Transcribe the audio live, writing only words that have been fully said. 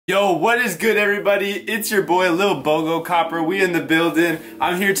Yo, what is good, everybody? It's your boy Lil Bogo Copper. We in the building.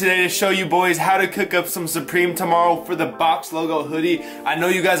 I'm here today to show you boys how to cook up some Supreme tomorrow for the Box Logo Hoodie. I know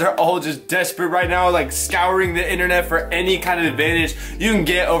you guys are all just desperate right now, like scouring the internet for any kind of advantage you can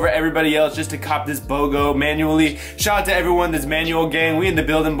get over everybody else just to cop this BOGO manually. Shout out to everyone that's manual gang. We in the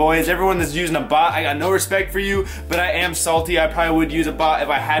building, boys. Everyone that's using a bot, I got no respect for you, but I am salty. I probably would use a bot if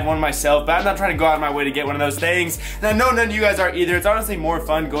I had one myself, but I'm not trying to go out of my way to get one of those things. And I know none of you guys are either. It's honestly more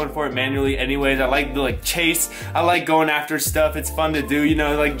fun going for it manually anyways. I like the chase. I like going after stuff. It's fun to do, you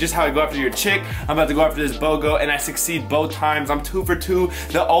know, like just how I go after your chick. I'm about to go after this BOGO and I succeed both times. I'm 2 for 2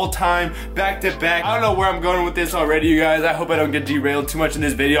 the all-time back to back. I don't know where I'm going with this already, you guys. I hope I don't get derailed too much in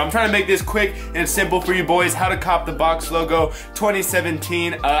this video. I'm trying to make this quick and simple for you boys. How to cop the Box Logo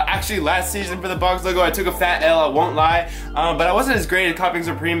 2017. Actually last season for the Box Logo I took a fat L, I won't lie, but I wasn't as great at copying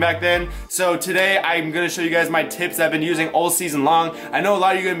Supreme back then. So today I'm gonna show you guys my tips I've been using all season long. I know a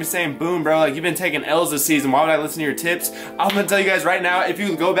lot of you are gonna be saying, boom bro, like you've been taking L's this season, why would I listen to your tips? I'm gonna tell you guys right now, if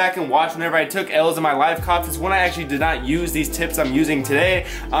you go back and watch whenever I took L's in my live cops, it's when I actually did not use these tips I'm using today.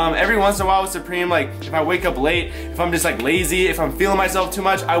 Every once in a while with Supreme, like if I wake up late, if I'm just like lazy, if I'm feeling myself too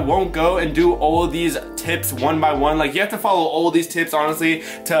much, I won't go and do all of these tips one by one. Like you have to follow all these tips honestly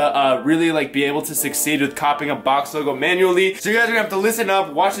to really like be able to succeed with copying a Box Logo manually. So you guys are gonna have to listen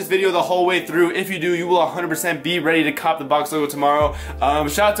up, watch this video the whole way through. If you do, you will 100% be ready to cop the Box Logo tomorrow.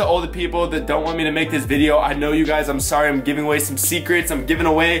 Shout out to all the people that don't want me to make this video. I know you guys, I'm sorry, I'm giving away some secrets, I'm giving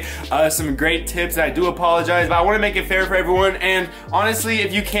away some great tips. I do apologize, but I want to make it fair for everyone. And honestly,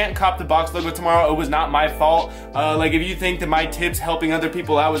 if you can't cop the Box Logo tomorrow, it was not my fault. Like if you think that my tips helping other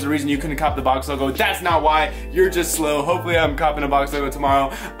people out was the reason you couldn't cop the Box Logo, that's not why. You're just slow. Hopefully I'm copping a Box Logo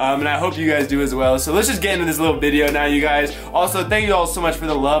tomorrow, and I hope you guys do as well. So let's just get into this little video now, you guys. Also, thank you all so much for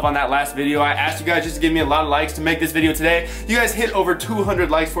the love on that last video. I asked you guys just to give me a lot of likes to make this video today. You guys hit over 200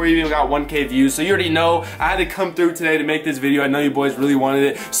 likes before you even got 1K views, so you already know I had to come through today to make this video. I know you boys really wanted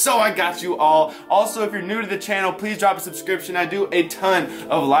it, so I got you all. Also, if you're new to the channel, please drop a subscription. I do a ton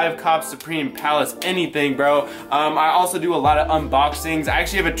of live cops, Supreme, Palace, anything, bro. I also do a lot of unboxings. I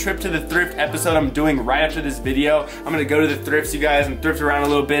actually have a trip to the thrift episode I'm doing right after this video. I'm gonna go to the thrifts, you guys, and thrift around a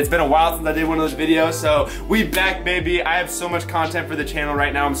little bit. It's been a while since I did one of those videos, so we back, baby. I have so much content for the channel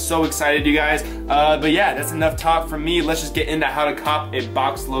right now. I'm so excited, you guys. But yeah, that's enough talk from me. Let's just get into how to cop a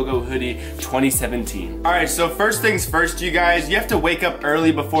Box Logo Hoodie 2017. Alright, so first things first, you guys, you have to wake up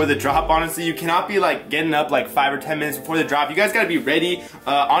early before the drop. Honestly, you cannot be like getting up like 5 or 10 minutes before the drop. You guys gotta be ready.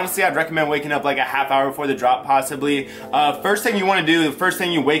 Honestly, I'd recommend waking up like a half hour before the drop, possibly. First thing you wanna do, the first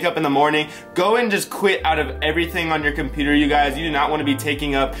thing you wake up in the morning, go and just quit out of everything on your computer, you guys. You do not wanna be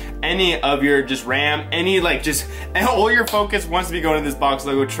taking up any of your just RAM, any like just, and all your focus wants to be going to this Box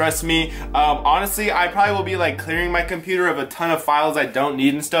Logo, trust me. Honestly, I probably will be like clearing my computer of a ton of files I don't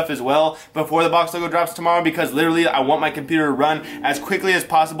need and stuff as well before the Box Logo drops tomorrow, because literally I want my computer to run as quickly as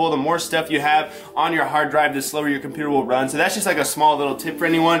possible. The more stuff you have on your hard drive, the slower your computer will run. So that's just like a small little tip for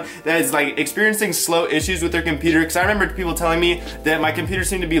anyone that is like experiencing slow issues with their computer, because I remember people telling me that my computer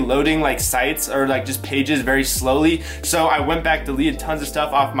seemed to be loading like sites or like just pages very slowly. So I went back, deleted tons of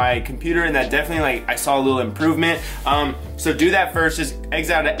stuff off my computer, and that definitely like I saw a little improvement. So do that first, just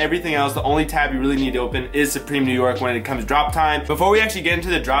exit out of everything else. The only tab you really need to open is Supreme New York when it comes drop time. Before we actually get into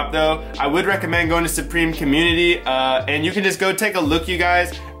the drop though, I would recommend going to Supreme Community, and you can just go take a look, you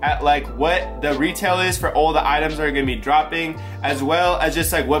guys, at like what the retail is for all the items that are gonna be dropping, as well as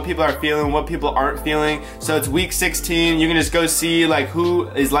just like what people are feeling, what people aren't feeling. So it's week 16, you can just go see like who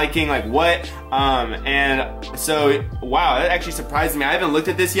is liking like what, and so wow, that actually surprised me. I haven't looked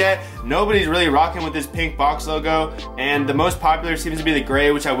at this yet. Nobody's really rocking with this pink Box Logo, and the most popular seems to be the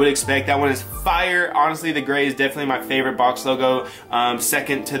gray, which I would expect. That one is fire. Honestly, the gray is definitely my favorite Box Logo,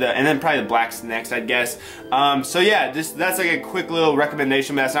 second to the, and then probably the black's next, I'd guess. So yeah, just that's like a quick little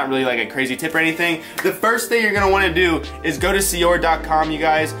recommendation, but that's not really like a crazy tip or anything. The first thing you're gonna want to do is go to Seor.com, you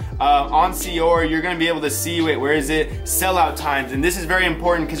guys. On Seor, you're gonna be able to see, wait, where is it? Sellout times, and this is very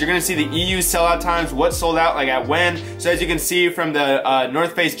important because you're gonna see the EU sellout times, what sold out, like at when. So as you can see from the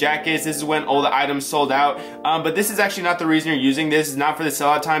North Face jackets, this is when all the items sold out. But this is actually not the reason you're using this. It's not for the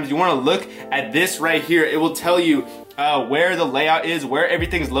sellout times. You want to look at this right here. It will tell you where the layout is, where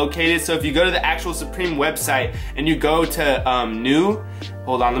everything's located. So if you go to the actual Supreme website and you go to new,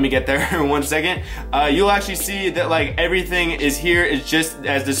 hold on, let me get there in 1 second. You'll actually see that like everything is here, is just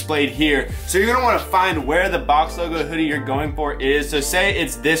as displayed here. So you're gonna want to find where the Box Logo hoodie you're going for is. So say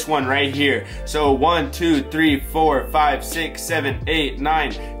it's this one right here. So 1, 2, 3, 4, 5, 6, 7, 8,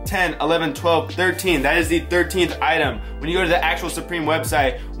 9, 10, 11, 12, 13. That is the 13th item. When you go to the actual Supreme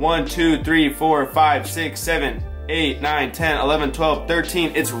website, 1, 2, 3, 4, 5, 6, 7, 8, 9, 10, 11, 12,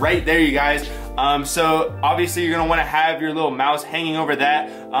 13. It's right there, you guys. So obviously you're gonna want to have your little mouse hanging over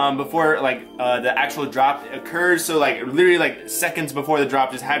that before like the actual drop occurs. So like literally like seconds before the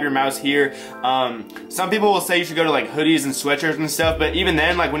drop, just have your mouse here. Some people will say you should go to like hoodies and sweatshirts and stuff, but even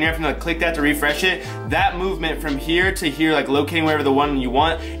then, like when you're having to click that to refresh it, that movement from here to here, like locating wherever the one you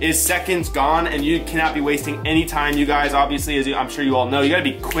want, is seconds gone, and you cannot be wasting any time, you guys. Obviously, as I'm sure you all know, you gotta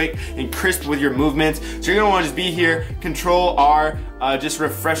be quick and crisp with your movements. So you're gonna want to just be here, Control R, just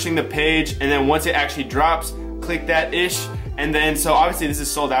refreshing the page, and then once it actually drops, click that ish. And then, so obviously this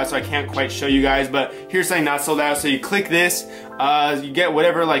is sold out, so I can't quite show you guys, but here's something not sold out. So you click this, you get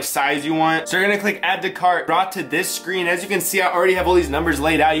whatever like size you want. So you're gonna click add to cart, brought to this screen. As you can see, I already have all these numbers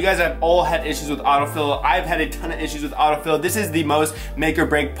laid out. You guys have all had issues with autofill. I've had a ton of issues with autofill. This is the most make or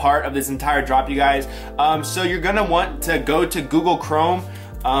break part of this entire drop, you guys. So you're gonna want to go to Google Chrome,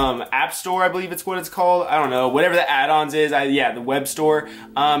 App Store, I believe it's what it's called. I don't know, whatever the add-ons is. Yeah, the web store.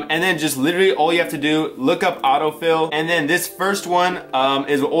 And then just literally all you have to do, look up autofill. And then this first one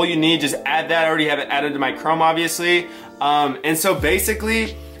is all you need. Just add that. I already have it added to my Chrome, obviously. And so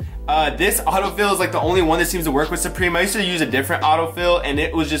basically, this autofill is like the only one that seems to work with Supreme. I used to use a different autofill, and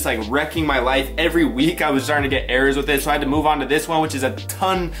it was just like wrecking my life. Every week I was starting to get errors with it, so I had to move on to this one, which is a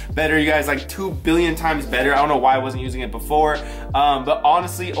ton better, you guys, like 2 billion times better. I don't know why I wasn't using it before, but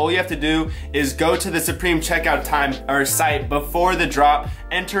honestly, all you have to do is go to the Supreme checkout time or site before the drop,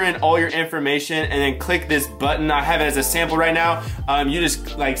 enter in all your information, and then click this button. I have it as a sample right now. You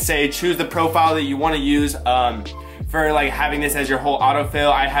just like say choose the profile that you want to use for like having this as your whole autofill.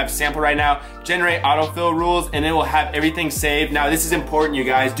 I have sample right now, generate autofill rules, and it will have everything saved. Now this is important, you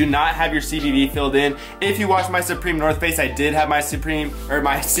guys. Do not have your CVV filled in. If you watched my Supreme North Face, I did have my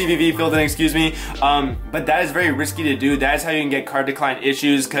CVV filled in, excuse me. But that is very risky to do. That is how you can get card decline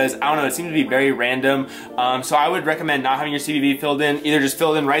issues, because I don't know, it seems to be very random. So I would recommend not having your CVV filled in. Either just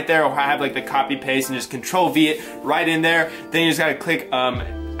fill it in right there, or have like the copy paste and just Control V it right in there. Then you just gotta click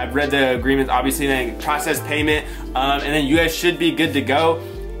I've read the agreement, obviously, then process payment, and then you guys should be good to go.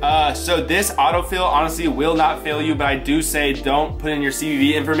 So this autofill honestly will not fail you, but I do say don't put in your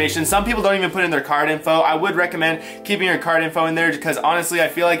CVV information. Some people don't even put in their card info. I would recommend keeping your card info in there, because honestly I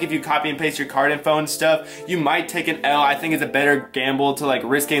feel like if you copy and paste your card info and stuff, you might take an L. I think it's a better gamble to like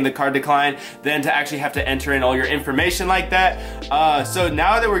risking the card decline than to actually have to enter in all your information like that. So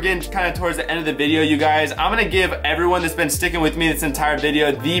now that we're getting kind of towards the end of the video, you guys, I'm gonna give everyone that's been sticking with me this entire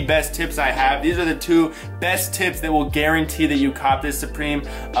video the best tips I have. These are the 2 best tips that will guarantee that you cop this Supreme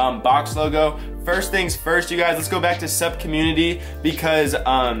box logo. First things first, you guys, let's go back to sub community, because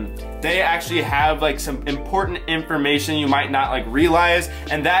they actually have like some important information you might not like realize,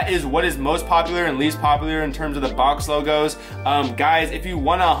 and that is what is most popular and least popular in terms of the box logos. Guys, if you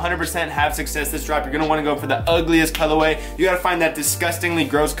want to 100% have success this drop, you're gonna want to go for the ugliest colorway. You gotta find that disgustingly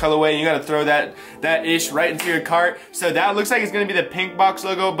gross colorway, and you gotta throw that ish right into your cart. So that looks like it's gonna be the pink box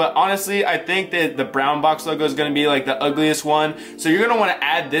logo, but honestly I think that the brown box logo is gonna be like the ugliest one. So you're gonna want to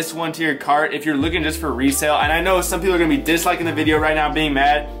add this one to your cart if you're looking just for resale. And I know some people are gonna be disliking the video right now, being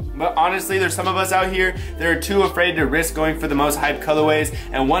mad, but honestly there's some of us out here that are too afraid to risk going for the most hype colorways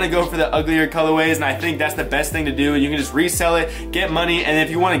and want to go for the uglier colorways, and I think that's the best thing to do. You can just resell it, get money, and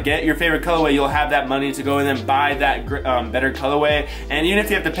if you want to get your favorite colorway, you'll have that money to go and then buy that better colorway. And even if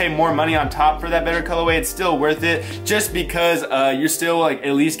you have to pay more money on top for that better colorway, it's still worth it, just because you're still like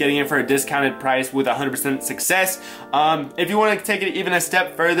at least getting it for a discounted price with 100% success. If you want to take it even a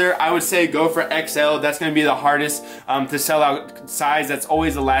step further, I would say go for XL. That's going to be the hardest to sell out size. That's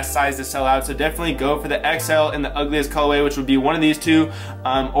always the last size to sell out, so definitely go for the XL in the ugliest colorway, which would be one of these 2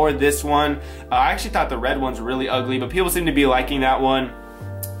 or this one. I actually thought the red one's really ugly, but people seem to be liking that one.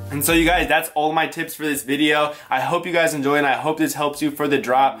 And so you guys, that's all my tips for this video. I hope you guys enjoy, and I hope this helps you for the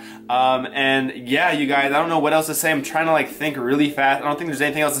drop. And yeah, you guys, I don't know what else to say. I'm trying to like think really fast. I don't think there's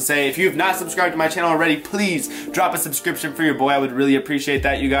anything else to say. If you have not subscribed to my channel already, please drop a subscription for your boy. I would really appreciate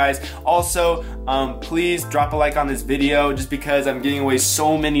that, you guys. Also, please drop a like on this video, just because I'm giving away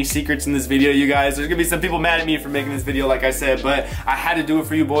so many secrets in this video, you guys. There's gonna be some people mad at me for making this video, like I said, but I had to do it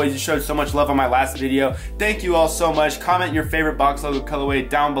for you boys. You showed so much love on my last video. Thank you all so much. Comment your favorite box logo colorway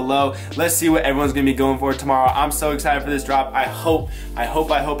down below. Let's see what everyone's gonna be going for tomorrow. I'm so excited for this drop. I hope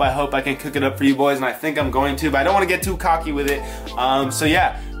I can cook it up for you boys, and I think I'm going to, but I don't want to get too cocky with it. So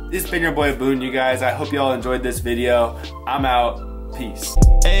yeah, this has been your boy Boone, you guys. I hope you all enjoyed this video. I'm out. Peace.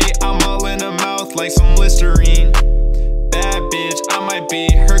 Hey, I'm all in the mouth like some Listerine. Bad bitch, I might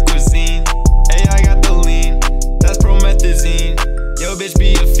be her cuisine. Hey, I got the lean, that's promethazine. Yo, bitch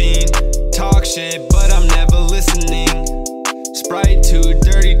be a fiend. Talk shit, but I'm never listening. Sprite too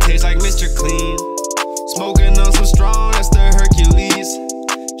dirty, tastes like Mr. Clean. Smoking on some strong, that's the Hercules.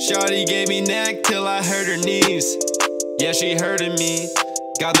 Shawty gave me neck till I hurt her knees. Yeah, she hurting me.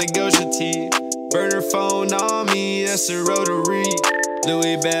 Got the Gosha tea. Burner phone on me, that's a rotary.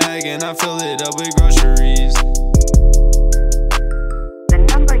 Louis bag and I fill it up with groceries.